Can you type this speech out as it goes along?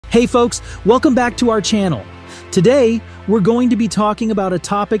Hey folks, welcome back to our channel. Today, we're going to be talking about a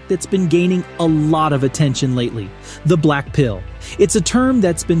topic that's been gaining a lot of attention lately, the black pill. It's a term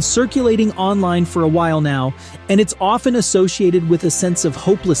that's been circulating online for a while now, and it's often associated with a sense of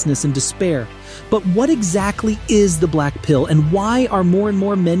hopelessness and despair. But what exactly is the black pill, and why are more and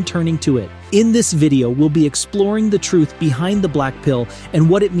more men turning to it? In this video, we'll be exploring the truth behind the black pill and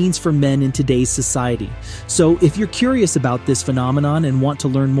what it means for men in today's society. So if you're curious about this phenomenon and want to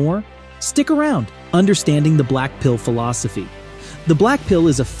learn more, stick around. Understanding the black pill philosophy. The black pill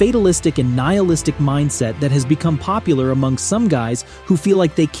is a fatalistic and nihilistic mindset that has become popular among some guys who feel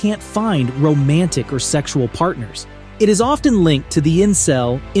like they can't find romantic or sexual partners. It is often linked to the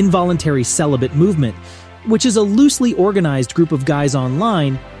incel, involuntary celibate movement, which is a loosely organized group of guys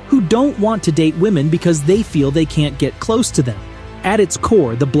online who don't want to date women because they feel they can't get close to them. At its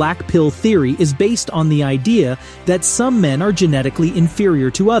core, the black pill theory is based on the idea that some men are genetically inferior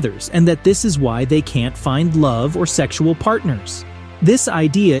to others and that this is why they can't find love or sexual partners. This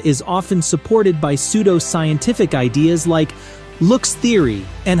idea is often supported by pseudo-scientific ideas like looks theory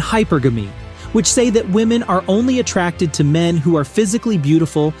and hypergamy, which say that women are only attracted to men who are physically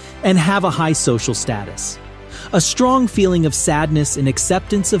beautiful and have a high social status. A strong feeling of sadness and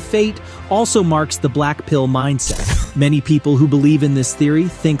acceptance of fate also marks the black pill mindset. Many people who believe in this theory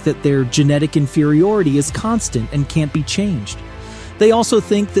think that their genetic inferiority is constant and can't be changed. They also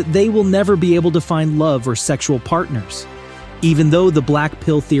think that they will never be able to find love or sexual partners. Even though the black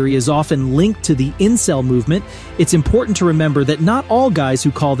pill theory is often linked to the incel movement, it's important to remember that not all guys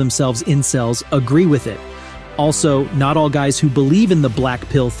who call themselves incels agree with it. Also, not all guys who believe in the black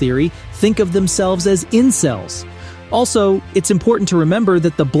pill theory think of themselves as incels. Also, it's important to remember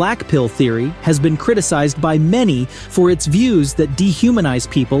that the black pill theory has been criticized by many for its views that dehumanize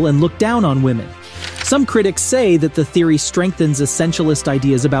people and look down on women. Some critics say that the theory strengthens essentialist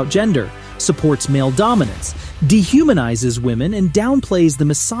ideas about gender, supports male dominance, dehumanizes women, and downplays the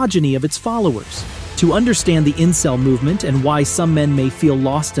misogyny of its followers. To understand the incel movement and why some men may feel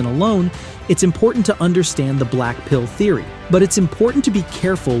lost and alone, it's important to understand the black pill theory. But it's important to be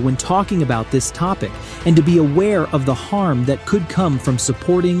careful when talking about this topic and to be aware of the harm that could come from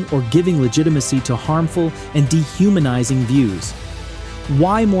supporting or giving legitimacy to harmful and dehumanizing views.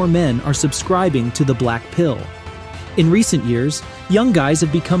 Why more men are subscribing to the black pill? In recent years, young guys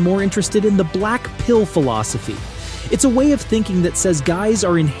have become more interested in the black pill philosophy. It's a way of thinking that says guys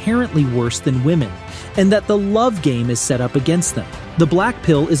are inherently worse than women, and that the love game is set up against them. The black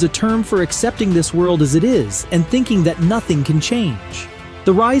pill is a term for accepting this world as it is and thinking that nothing can change.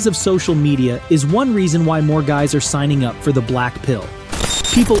 The rise of social media is one reason why more guys are signing up for the black pill.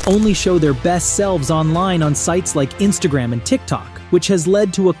 People only show their best selves online on sites like Instagram and TikTok, which has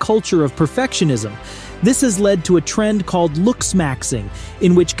led to a culture of perfectionism. This has led to a trend called looks-maxing,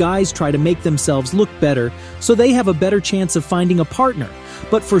 in which guys try to make themselves look better so they have a better chance of finding a partner.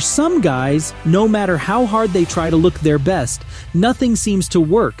 But for some guys, no matter how hard they try to look their best, nothing seems to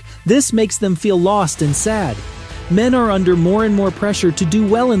work. This makes them feel lost and sad. Men are under more and more pressure to do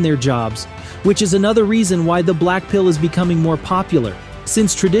well in their jobs, which is another reason why the black pill is becoming more popular.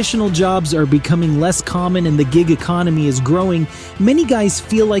 Since traditional jobs are becoming less common and the gig economy is growing, many guys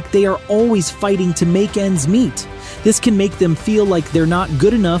feel like they are always fighting to make ends meet. This can make them feel like they're not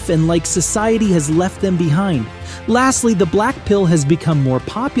good enough and like society has left them behind. Lastly, the black pill has become more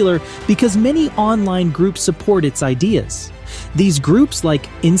popular because many online groups support its ideas. These groups, like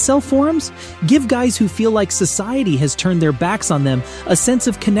incel forums, give guys who feel like society has turned their backs on them a sense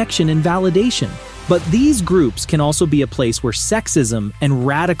of connection and validation. But these groups can also be a place where sexism and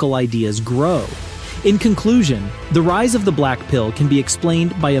radical ideas grow. In conclusion, the rise of the black pill can be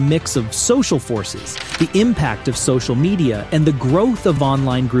explained by a mix of social forces, the impact of social media, and the growth of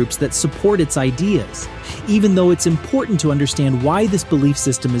online groups that support its ideas. Even though it's important to understand why this belief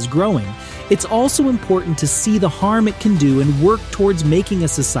system is growing, it's also important to see the harm it can do and work towards making a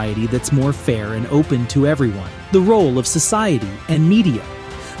society that's more fair and open to everyone. The role of society and media.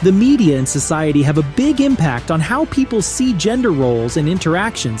 The media and society have a big impact on how people see gender roles and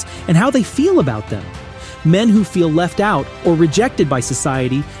interactions and how they feel about them. Men who feel left out or rejected by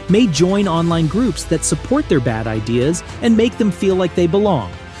society may join online groups that support their bad ideas and make them feel like they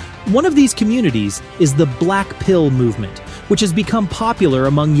belong. One of these communities is the black pill movement, which has become popular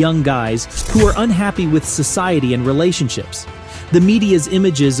among young guys who are unhappy with society and relationships. The media's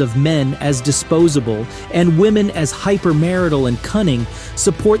images of men as disposable and women as hypermarital and cunning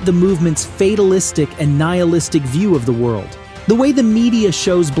support the movement's fatalistic and nihilistic view of the world. The way the media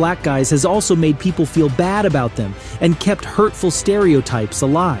shows black guys has also made people feel bad about them and kept hurtful stereotypes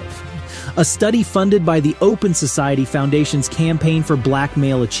alive. A study funded by the Open Society Foundation's Campaign for Black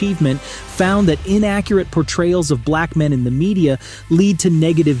Male Achievement found that inaccurate portrayals of black men in the media lead to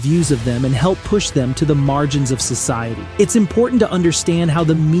negative views of them and help push them to the margins of society. It's important to understand how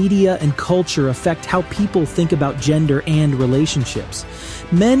the media and culture affect how people think about gender and relationships.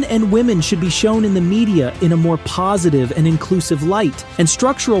 Men and women should be shown in the media in a more positive and inclusive light, and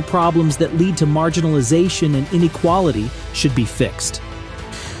structural problems that lead to marginalization and inequality should be fixed.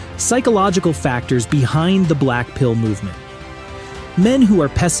 Psychological factors behind the Black Pill movement. Men who are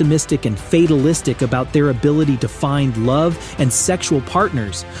pessimistic and fatalistic about their ability to find love and sexual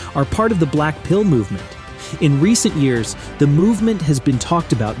partners are part of the Black Pill movement. In recent years, the movement has been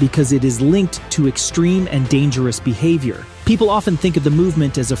talked about because it is linked to extreme and dangerous behavior. People often think of the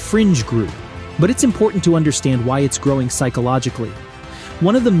movement as a fringe group, but it's important to understand why it's growing psychologically.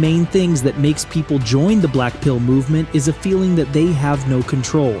 One of the main things that makes people join the Black Pill movement is a feeling that they have no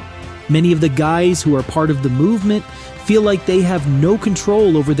control. Many of the guys who are part of the movement feel like they have no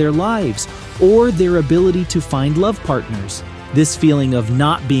control over their lives or their ability to find love partners. This feeling of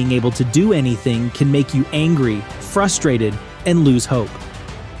not being able to do anything can make you angry, frustrated, and lose hope.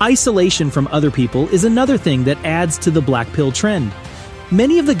 Isolation from other people is another thing that adds to the Black Pill trend.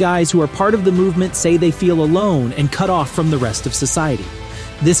 Many of the guys who are part of the movement say they feel alone and cut off from the rest of society.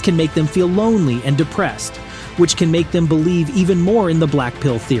 This can make them feel lonely and depressed, which can make them believe even more in the Black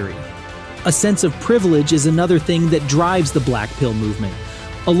Pill theory. A sense of privilege is another thing that drives the Black Pill movement,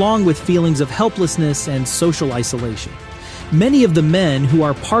 along with feelings of helplessness and social isolation. Many of the men who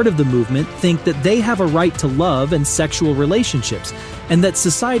are part of the movement think that they have a right to love and sexual relationships, and that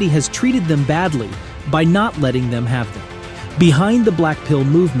society has treated them badly by not letting them have them. Behind the Black Pill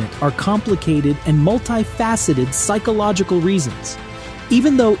movement are complicated and multifaceted psychological reasons.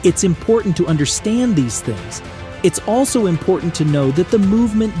 Even though it's important to understand these things, it's also important to know that the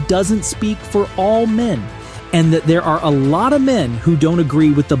movement doesn't speak for all men, and that there are a lot of men who don't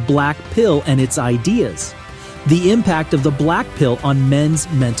agree with the Black Pill and its ideas. The impact of the Black Pill on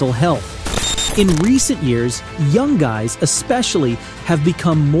men's mental health. In recent years, young guys especially have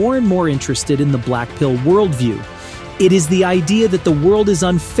become more and more interested in the Black Pill worldview. It is the idea that the world is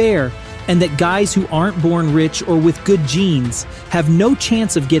unfair and that guys who aren't born rich or with good genes have no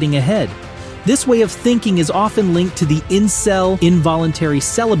chance of getting ahead. This way of thinking is often linked to the incel, involuntary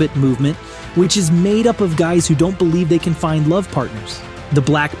celibate movement, which is made up of guys who don't believe they can find love partners. The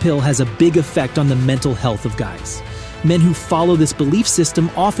Black Pill has a big effect on the mental health of guys. Men who follow this belief system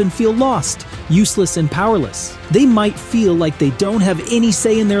often feel lost, useless, and powerless. They might feel like they don't have any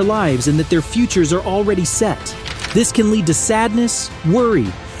say in their lives and that their futures are already set. This can lead to sadness, worry,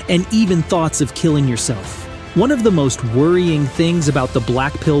 and even thoughts of killing yourself. One of the most worrying things about the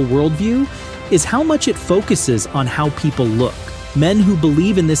Black Pill worldview is how much it focuses on how people look. Men who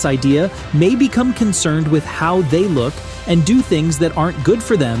believe in this idea may become concerned with how they look and do things that aren't good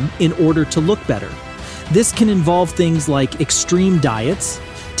for them in order to look better. This can involve things like extreme diets,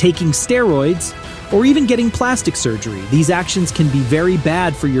 taking steroids, or even getting plastic surgery. These actions can be very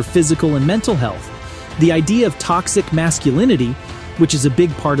bad for your physical and mental health. The idea of toxic masculinity, which is a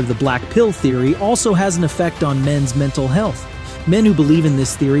big part of the Black Pill theory, also has an effect on men's mental health. Men who believe in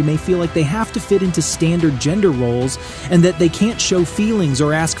this theory may feel like they have to fit into standard gender roles and that they can't show feelings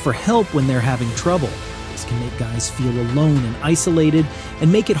or ask for help when they're having trouble. This can make guys feel alone and isolated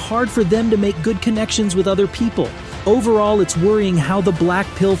and make it hard for them to make good connections with other people. Overall, it's worrying how the Black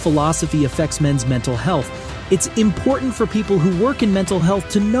Pill philosophy affects men's mental health. It's important for people who work in mental health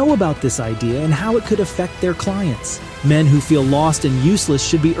to know about this idea and how it could affect their clients. Men who feel lost and useless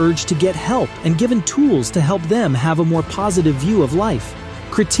should be urged to get help and given tools to help them have a more positive view of life.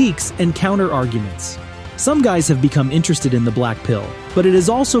 Critiques and counter-arguments. Some guys have become interested in the Black Pill, but it has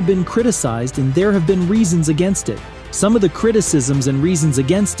also been criticized and there have been reasons against it. Some of the criticisms and reasons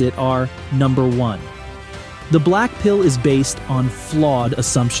against it are: number 1, the Black Pill is based on flawed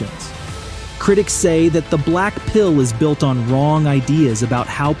assumptions. Critics say that the Black Pill is built on wrong ideas about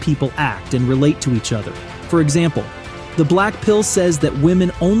how people act and relate to each other. For example, the Black Pill says that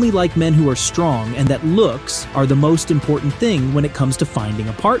women only like men who are strong and that looks are the most important thing when it comes to finding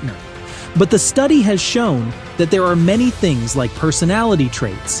a partner. But the study has shown that there are many things like personality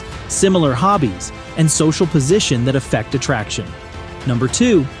traits, similar hobbies, and social position that affect attraction. Number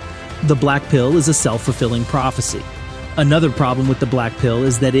 2, the Black Pill is a self-fulfilling prophecy. Another problem with the Black Pill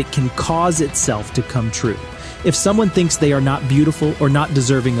is that it can cause itself to come true. If someone thinks they are not beautiful or not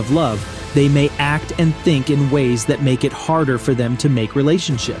deserving of love, they may act and think in ways that make it harder for them to make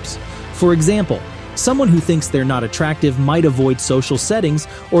relationships. For example, someone who thinks they're not attractive might avoid social settings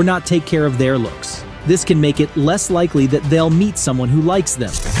or not take care of their looks. This can make it less likely that they'll meet someone who likes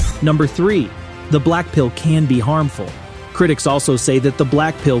them. Number 3. The black pill can be harmful. Critics also say that the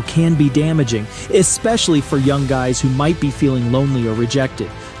black pill can be damaging, especially for young guys who might be feeling lonely or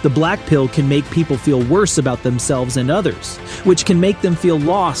rejected. The black pill can make people feel worse about themselves and others, which can make them feel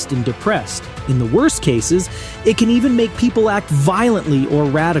lost and depressed. In the worst cases, it can even make people act violently or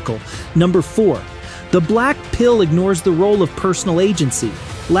radical. Number 4. The black pill ignores the role of personal agency.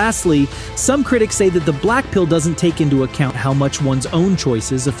 Lastly, some critics say that the black pill doesn't take into account how much one's own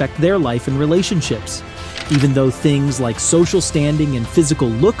choices affect their life and relationships. Even though things like social standing and physical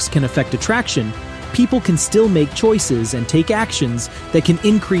looks can affect attraction, people can still make choices and take actions that can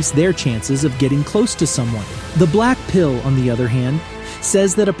increase their chances of getting close to someone. The black pill, on the other hand,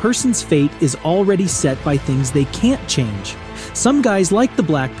 says that a person's fate is already set by things they can't change. Some guys like the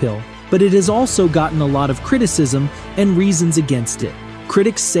black pill, but it has also gotten a lot of criticism and reasons against it.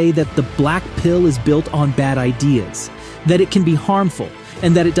 Critics say that the black pill is built on bad ideas, that it can be harmful,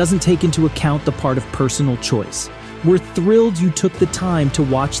 and that it doesn't take into account the part of personal choice. We're thrilled you took the time to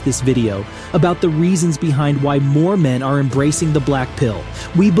watch this video about the reasons behind why more men are embracing the black pill.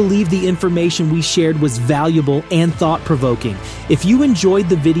 We believe the information we shared was valuable and thought-provoking. If you enjoyed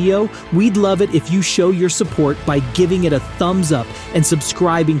the video, we'd love it if you show your support by giving it a thumbs up and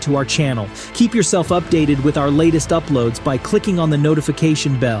subscribing to our channel. Keep yourself updated with our latest uploads by clicking on the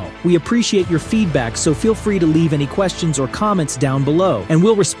notification bell. We appreciate your feedback, so feel free to leave any questions or comments down below, and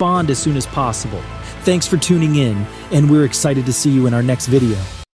we'll respond as soon as possible. Thanks for tuning in, and we're excited to see you in our next video.